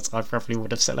equalised, I probably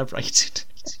would have celebrated.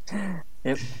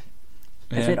 Yep.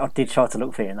 I did try to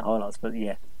look for you in the highlights, but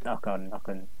yeah, I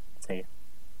couldn't see it.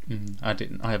 I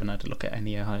haven't had a look at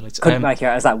any highlights. Couldn't make it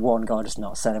out as that one guy just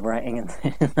not celebrating.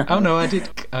 Oh no, I did.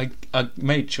 I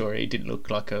made sure it didn't look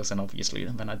like us, and obviously,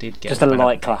 then I did get just a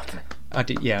light clap. I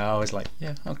did. Yeah, I was like,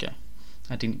 yeah, okay.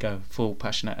 I didn't go full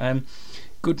passionate.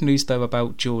 Good news though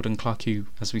about Jordan Clark, who,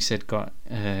 as we said, got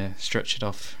stretchered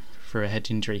off for a head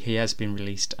injury. He has been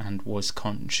released and was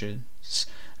conscious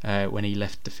when he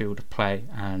left the field of play.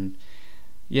 And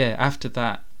yeah, after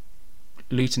that,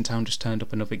 Luton Town just turned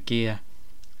up another gear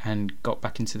and got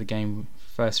back into the game,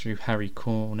 first through Harry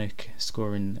Cornick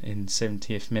scoring in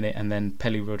 70th minute, and then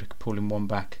Pelly Ruddock pulling one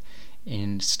back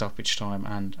in stoppage time.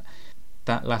 And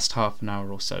that last half an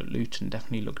hour or so, Luton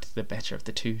definitely looked the better of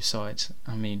the two sides.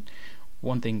 I mean,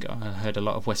 one thing I heard a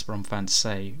lot of West Brom fans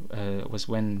say was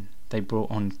when they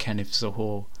brought on Kenneth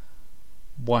Zohore,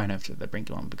 why on earth did they bring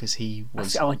him on? Because he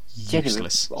was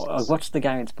useless. I watched the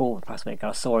game in Sport last week and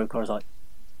I saw him and I was like,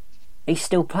 he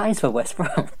still plays for West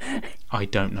Brom. I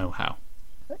don't know how.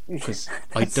 Because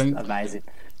amazing.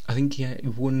 I think he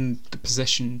won the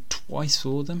possession twice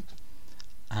for them,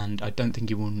 and I don't think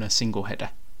he won a single header.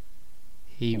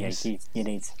 You need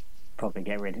to probably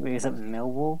get rid of him. He was at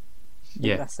Millwall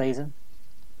last season.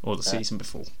 Or the season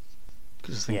before.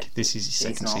 Because I think this is his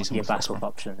second season. It's not your backup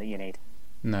option that you need.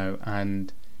 No,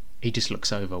 and he just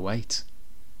looks overweight.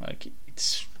 Like,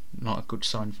 it's not a good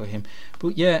sign for him.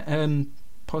 But yeah,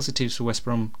 positives for West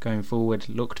Brom going forward.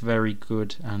 Looked very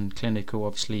good and clinical.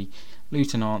 Obviously,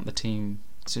 Luton aren't the team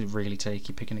to really take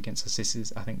you picking against us. This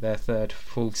is, I think, their third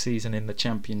full season in the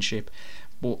Championship.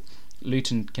 But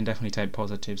Luton can definitely take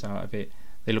positives out of it.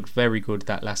 They looked very good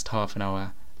that last half an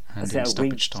hour and in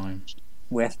stoppage time.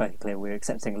 We're basically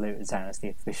accepting Luton Town as the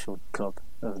official club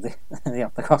of the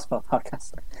Up the Crossbar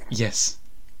podcast. Yes,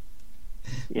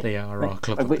 yeah. They are our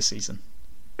club of the season.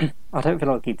 I don't feel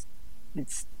like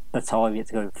it's the time yet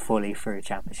to go fully through a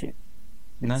championship.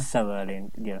 It's so early,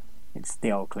 and it's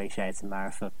the old cliche. It's a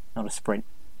marathon, not a sprint.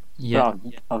 Yeah,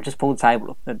 I've just pulled the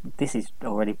table up. This is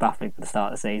already baffling for the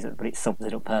start of the season, but it sums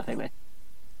it up perfectly.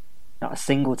 Not a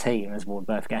single team has won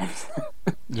both games.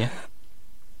 Yeah.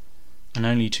 And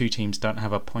only 2 teams don't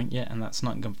have a point yet, and that's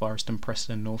Nottingham Forest and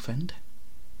Preston North End.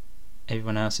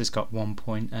 Everyone else has got 1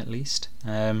 point at least.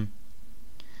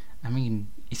 I mean,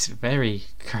 it's a very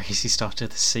crazy start to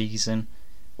the season.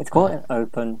 It's quite an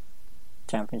open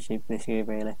championship this year,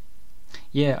 really.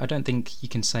 Yeah, I don't think you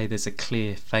can say there's a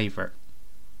clear favourite.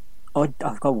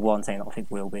 I've got one thing that I think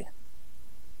will be.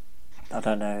 I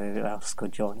don't know who else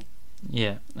could join.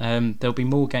 Yeah, there'll be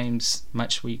more games.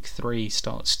 Match week 3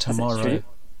 starts tomorrow.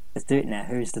 Let's do it now.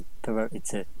 Who's the promoted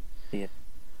to the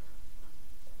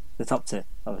top 2?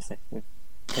 Obviously, we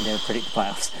can never predict the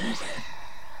playoffs.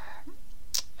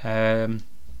 I'm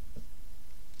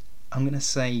going to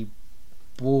say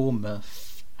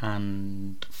Bournemouth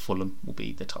and Fulham will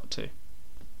be the top 2.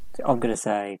 I'm going to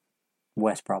say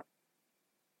West Brom.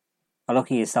 I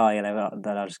look at your style and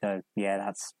then I'll just go, yeah,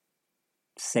 that's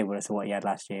similar to what you had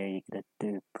last year. You could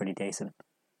do pretty decent.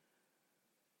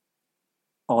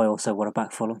 I also want to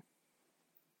back Fulham.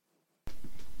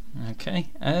 Okay.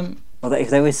 Well, if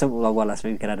there is something like one last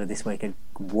week we can add it this week and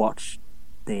watch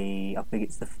I think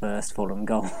it's the first Fulham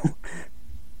goal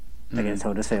against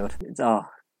Huddersfield. It's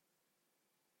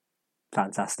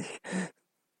fantastic.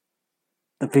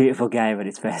 The beautiful game at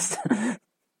its best.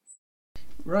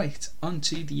 Right, on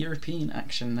to the European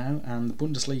action now, and the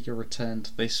Bundesliga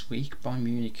returned this week. Bayern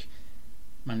Munich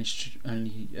managed to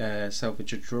only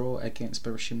salvage a draw against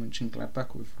Borussia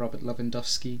Mönchengladbach, with Robert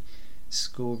Lewandowski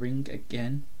scoring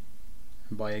again.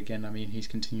 And by again, I mean he's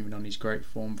continuing on his great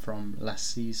form from last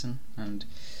season, and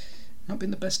not been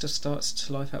the best of starts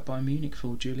to life at Bayern Munich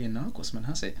for Julian Nagelsmann,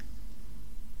 has it?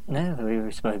 No,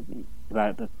 we spoke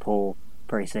about the poor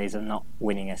pre-season, not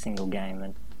winning a single game,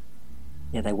 and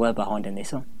yeah, they were behind in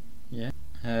this one. Yeah.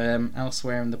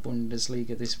 Elsewhere in the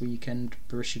Bundesliga this weekend,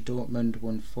 Borussia Dortmund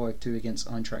won 5-2 against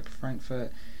Eintracht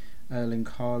Frankfurt. Erling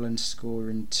Haaland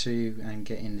scoring 2 and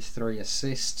getting 3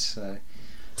 assists.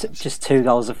 Just 2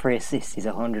 goals and 3 assists. He's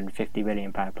a £150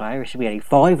 million player. He should be getting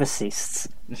 5 assists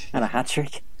and a hat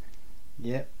trick.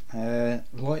 Yep.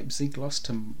 Leipzig lost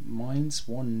to Mainz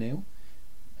 1-0.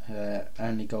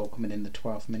 Only goal coming in the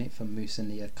 12th minute from Moussa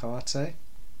Niakate.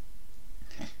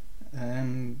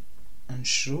 And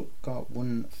Stuttgart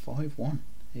won 5-1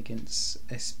 against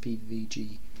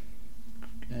SPVG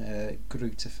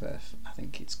Greuther Fürth, I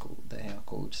think they are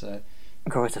called. So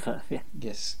Greuther Fürth, yeah.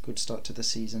 Yes, good start to the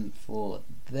season for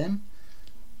them.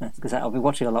 Because I'll be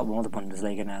watching a lot more of the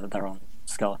Bundesliga now that they're on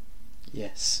Sky.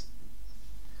 Yes.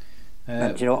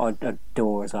 And do you know what I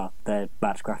adore as well? Their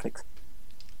match graphics.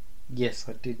 Yes,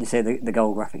 I did. You see the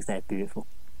goal graphics, they're beautiful.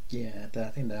 Yeah, I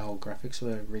think their whole graphics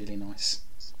were really nice.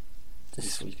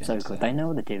 This weekend, so good. They know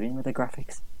what they're doing with the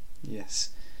graphics. Yes.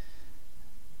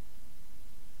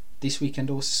 This weekend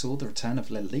also saw the return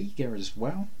of La Liga as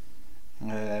well.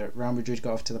 Real Madrid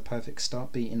got off to the perfect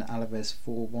start, beating Alaves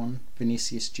 4-1.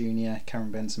 Vinicius Junior,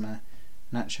 Karim Benzema,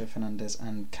 Nacho Fernandez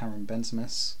and Karim Benzema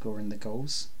scoring the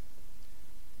goals.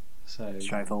 So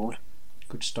straightforward.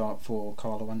 Good start for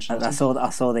Carlo Ancelotti. I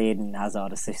saw the Eden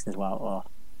Hazard assist as well. Oh,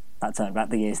 that turned back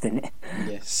the years, didn't it?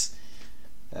 Yes.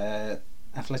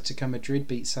 Atletico Madrid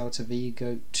beat Celta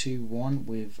Vigo 2-1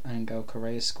 with Angel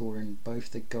Correa scoring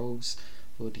both the goals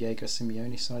for Diego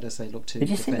Simeone's side as they look to. Did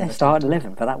you see their starting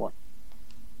 11 for that one?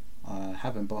 I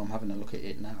haven't, but I'm having a look at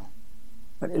it now.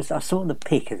 But I saw the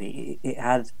pic of it. It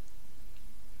had,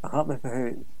 I can't remember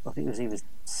who. I think it was either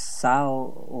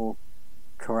Sal or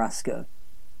Carrasco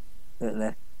at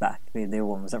left back. The other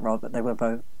one was that right, but they were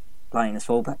both playing as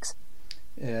fullbacks.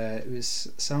 It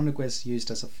was Sal Niguez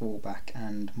used as a fullback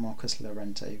and Marcus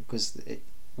Llorente because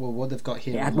what they've got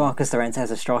here. It had Marcus Llorente as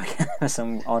a striker for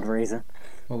some odd reason.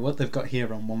 Well, what they've got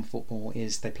here on One Football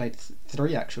is they played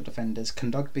 3 actual defenders,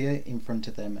 Kondogbia in front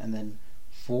of them, and then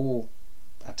 4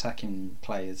 attacking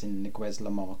players in Niguez,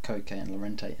 Lamar, Koke, and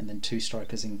Llorente, and then 2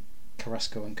 strikers in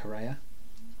Carrasco and Correa.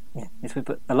 Yeah, it's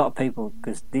a lot of people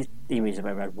because this image that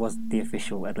I read was the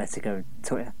official Atletico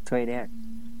Twitter tweet out.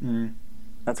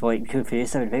 That's why it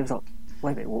confused so many people. It's like,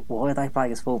 wait a minute, why are they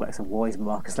playing as fullbacks and why is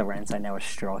Marcus Llorente now a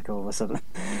striker all of a sudden?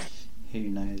 Who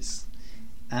knows?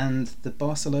 And the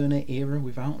Barcelona era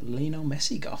without Lionel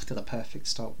Messi got off to the perfect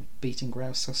start, beating Real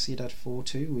Sociedad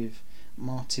 4-2 with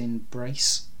Martin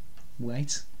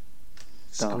Braithwaite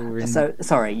scoring. So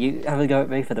sorry, you have a go at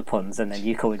me for the puns and then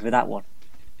you call it with that one.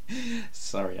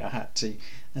 Sorry, I had to.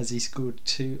 As he scored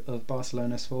 2 of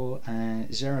Barcelona's 4,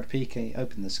 and Gerard Piqué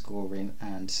opened the scoring,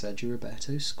 and Sergio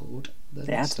Roberto scored the It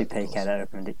had next to be of goals. Piqué that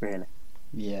opened it, really.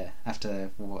 Yeah,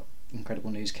 after what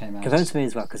incredible news came out. Because to me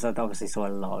as well, because I obviously saw a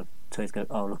lot of tweets go,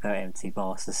 oh, look how empty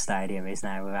Barca's stadium is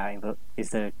now without him. But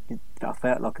I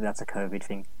felt like that's a COVID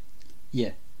thing.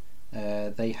 Yeah,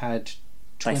 they had.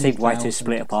 They seemed way too 20,000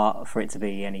 split apart for it to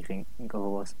be anything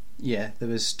otherwise. Yeah, there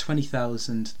was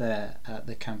 20,000 there at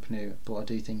the Camp Nou, but I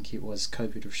do think it was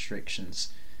COVID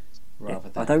restrictions rather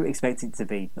than. I don't expect it to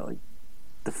be like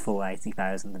the full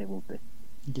 80,000 that it will be.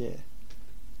 Yeah,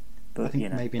 But I think you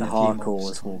know, maybe the in a few more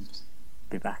hardcores will times.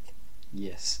 be back.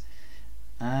 Yes.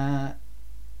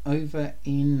 Over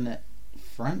in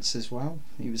France as well,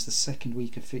 it was the second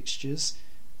week of fixtures.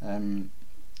 A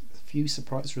few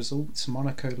surprise results.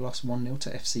 Monaco lost 1-0 to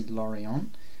FC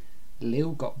Lorient.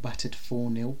 Lille got battered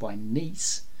 4-0 by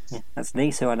Nice. Yeah, that's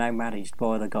Nice, who are now managed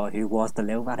by the guy who was the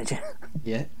Lille manager.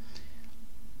 Yeah.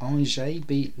 Angers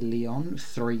beat Lyon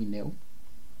 3-0.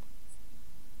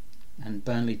 And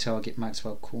Burnley target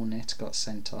Maxwell Cornet got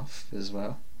sent off as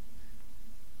well.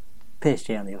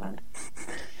 PSG on the other hand.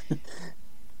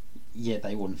 Yeah,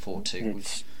 they won 4-2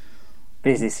 It's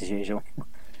business as usual.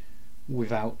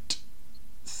 without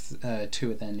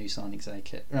 2 of their new signings.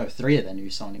 Three of their new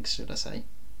signings, should I say?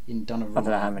 In Donnarumma, I don't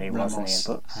know how many it was in the Ramos,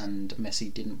 end, but and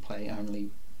Messi didn't play. Only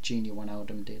Junior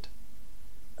Wijnaldum did.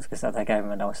 I was going to say they gave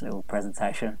him a nice little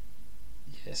presentation.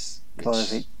 Yes,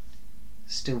 Because which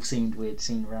still seemed weird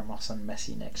seeing Ramos and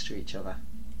Messi next to each other.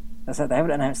 they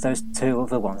haven't announced those 2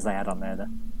 other ones they had on there, though.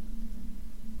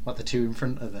 What, the 2 in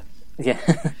front of them? Yeah.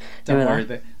 Don't Who are worry,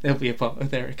 they? they'll be a part of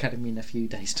their academy in a few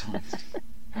days' time.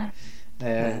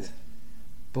 But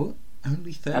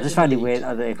only 30. I just found it weird. I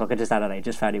don't know if I could just add on it, I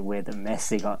just found it weird that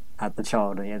Messi had the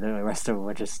child and the rest of them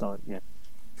were just like, yeah.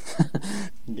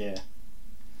 Yeah.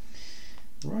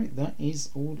 Right, that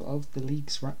is all of the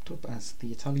leagues wrapped up, as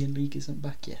the Italian league isn't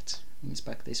back yet. It's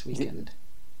back this weekend.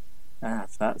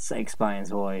 That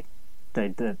explains why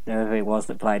whoever it was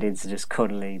that played into just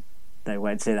cuddly, they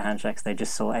went to see the handshakes, they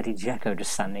just saw Eddie Dzeko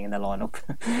just standing in the lineup.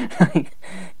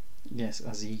 Yes,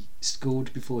 as he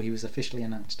scored before he was officially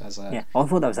announced as a... Yeah, I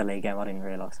thought that was a league game, I didn't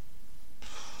realise.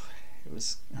 It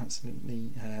was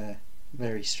absolutely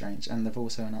very strange. And they've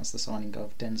also announced the signing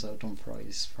of Denzel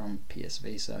Dumfries from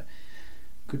PSV, so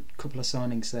good couple of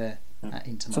signings there at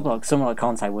Inter Milan. Someone like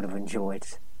Conte would have enjoyed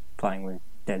playing with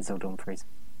Denzel Dumfries.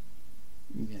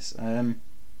 Yes.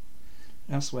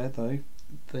 Elsewhere, though,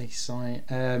 they sign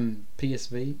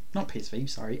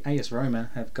AS Roma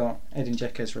have got Edin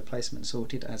Dzeko's replacement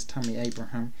sorted, as Tammy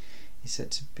Abraham is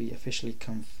set to be officially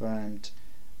confirmed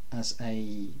as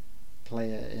a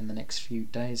player in the next few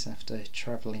days after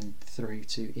travelling through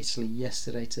to Italy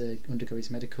yesterday to undergo his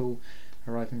medical,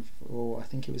 arriving for, I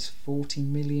think it was 40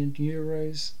 million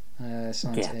euros. It's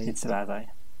about that.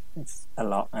 It's a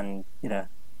lot, and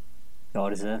God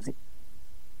deserves it.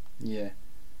 Yeah.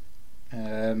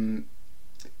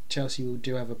 Chelsea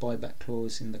do have a buyback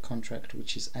clause in the contract,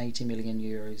 which is 80 million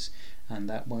euros, and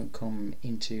that won't come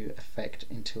into effect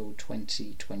until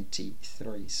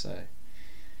 2023. So,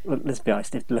 well, let's be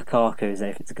honest, if Lukaku's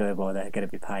there to go by, they're going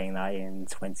to be paying that in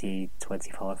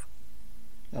 2025.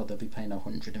 they'll be paying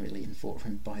 100 million for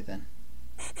him by then.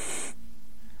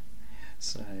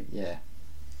 So, yeah.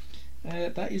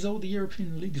 That is all the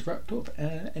European leagues wrapped up.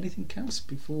 Anything else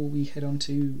before we head on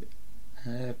to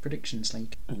predictions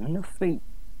league? Nothing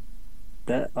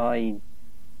that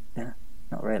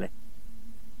not really.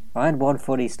 I had one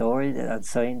funny story that I'd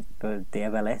seen for the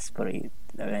MLS, but I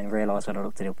then realised when I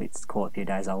looked it up, it's quite a few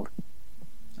days old.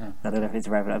 Oh. I don't know if it's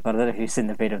relevant, but I don't know if you've seen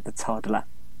the video of the toddler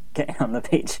getting on the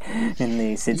pitch in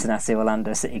the Cincinnati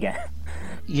Orlando City game.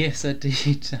 Yes, I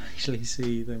did actually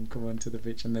see them come onto the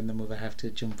pitch, and then the mother have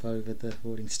to jump over the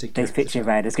holding stick. These pitch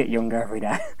invaders get younger every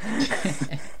day.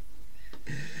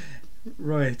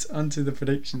 Right, onto the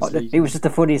predictions league. It was just the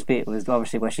funniest bit was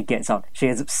obviously where she gets on, she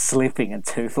ends up slipping and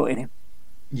 2-footing him.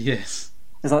 It's Yes.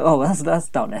 like, oh,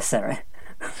 that's not necessary.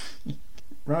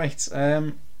 Right,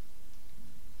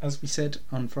 as we said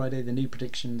on Friday, the new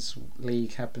predictions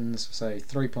league happens, so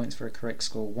 3 points for a correct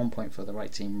score, 1 point for the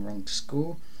right team wrong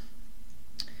score.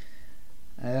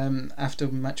 After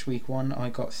match week 1, I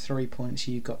got 3 points,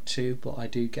 you got 2, but I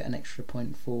do get an extra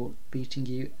point for beating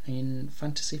you in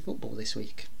fantasy football this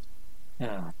week.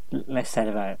 Oh, less said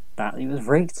about that. It was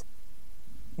rigged.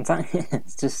 In fact,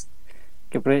 it's just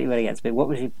completely where it gets. But what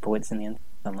was your points in the end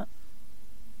on that?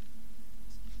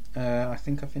 I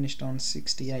think I finished on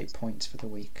 68 points for the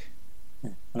week.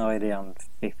 No idea, on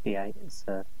 58.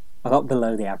 So I got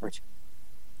below the average.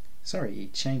 Sorry,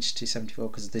 it changed to 74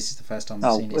 because this is the first time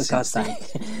I've seen it since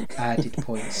the added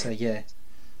points. So yeah,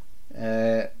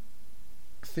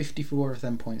 54 of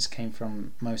them points came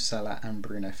from Mo Salah and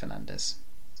Bruno Fernandes.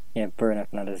 Yeah, Bruno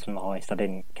Fernandes from the highest. I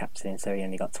didn't captain him, so he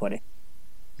only got 20.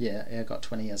 Yeah, I got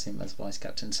 20 as him as vice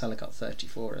captain. Salah got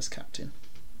 34 as captain.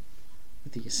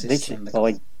 With the assists Literally, and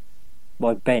the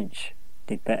my bench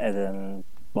did better than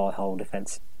my whole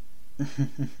defence.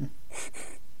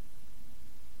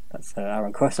 That's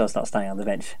Aaron Cresswell's not staying on the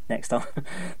bench next time.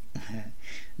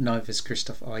 Neither's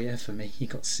Christoph Ayer for me. He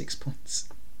got 6 points.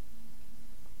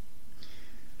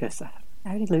 Because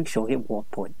how did Luke Shaw get 1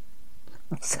 point?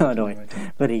 So annoying.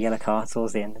 But he yellow card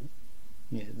towards the end.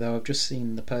 Yeah, though I've just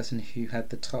seen the person who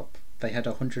had the top. They had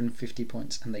 150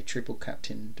 points and they triple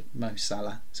captained Mo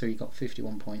Salah, so he got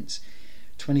 51 points.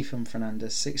 20 from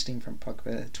Fernandes, 16 from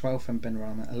Pogba, 12 from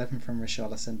Benrahma, 11 from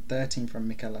Richarlison, 13 from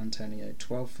Mikel Antonio,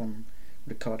 12 from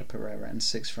Ricardo Pereira, and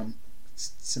 6 from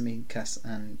Tsimikas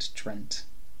and Trent.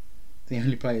 The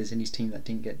only players in his team that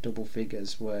didn't get double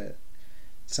figures were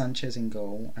Sanchez in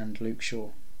goal and Luke Shaw.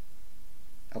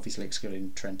 Obviously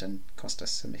excluding Trent and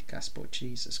Kostas Tsimikas, but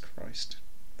Jesus Christ,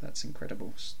 that's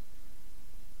incredible.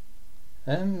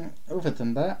 Other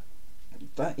than that,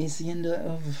 that is the end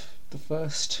of the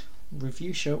first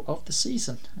review show of the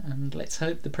season, and let's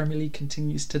hope the Premier League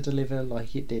continues to deliver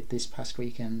like it did this past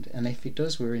weekend, and if it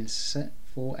does, we're in set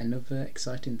for another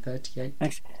exciting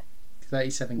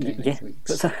 37 game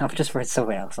weeks. So I've just read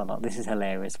something else on that. This is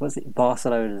hilarious. Was it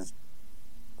Barcelona's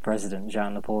president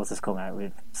Jean Laporte has come out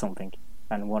with something,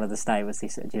 and one of the statements he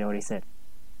said, do you know what he said?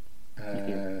 If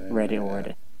you read it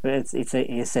already, but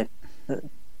he said that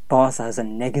Barca has a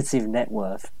negative net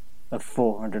worth of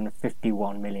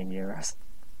 451 million euros.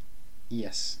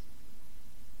 Yes.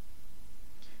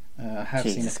 I have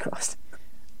Jesus seen it. Christ.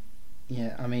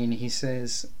 Yeah, I mean, he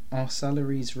says our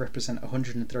salaries represent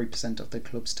 103% of the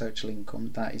club's total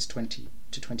income. That is 20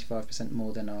 to 25%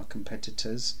 more than our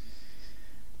competitors.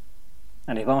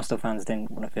 And if Arsenal fans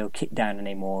didn't want to feel kicked down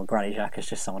anymore, Granit Xhaka has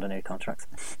just signed a new contract.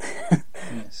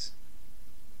 Yes.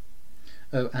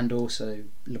 Oh, and also,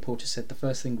 Laporta said the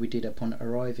first thing we did upon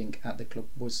arriving at the club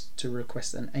was to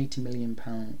request an €80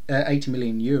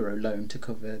 million loan to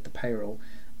cover the payroll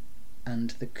and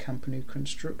the Camp Nou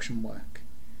construction work.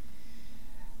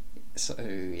 So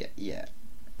yeah.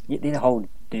 You need a whole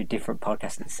different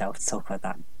podcast in itself to talk about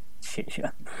that shit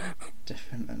show.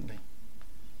 Definitely.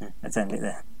 Let's end it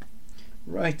there.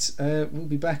 Right, we'll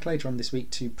be back later on this week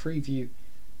to preview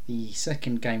the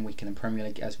second game week in the Premier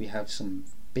League, as we have some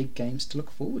big games to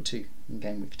look forward to in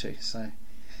game week 2. So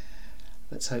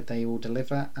let's hope they all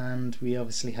deliver, and we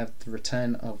obviously have the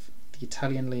return of the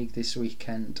Italian League this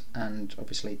weekend, and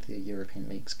obviously the European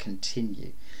leagues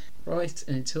continue. Right,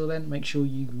 and until then, make sure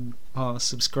you are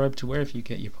subscribed to wherever you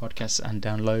get your podcasts and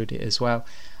download it as well.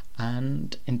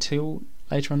 And until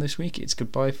later on this week, it's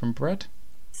goodbye from Brad.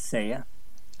 See ya.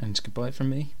 And it's goodbye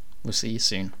from me. We'll see you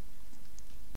soon.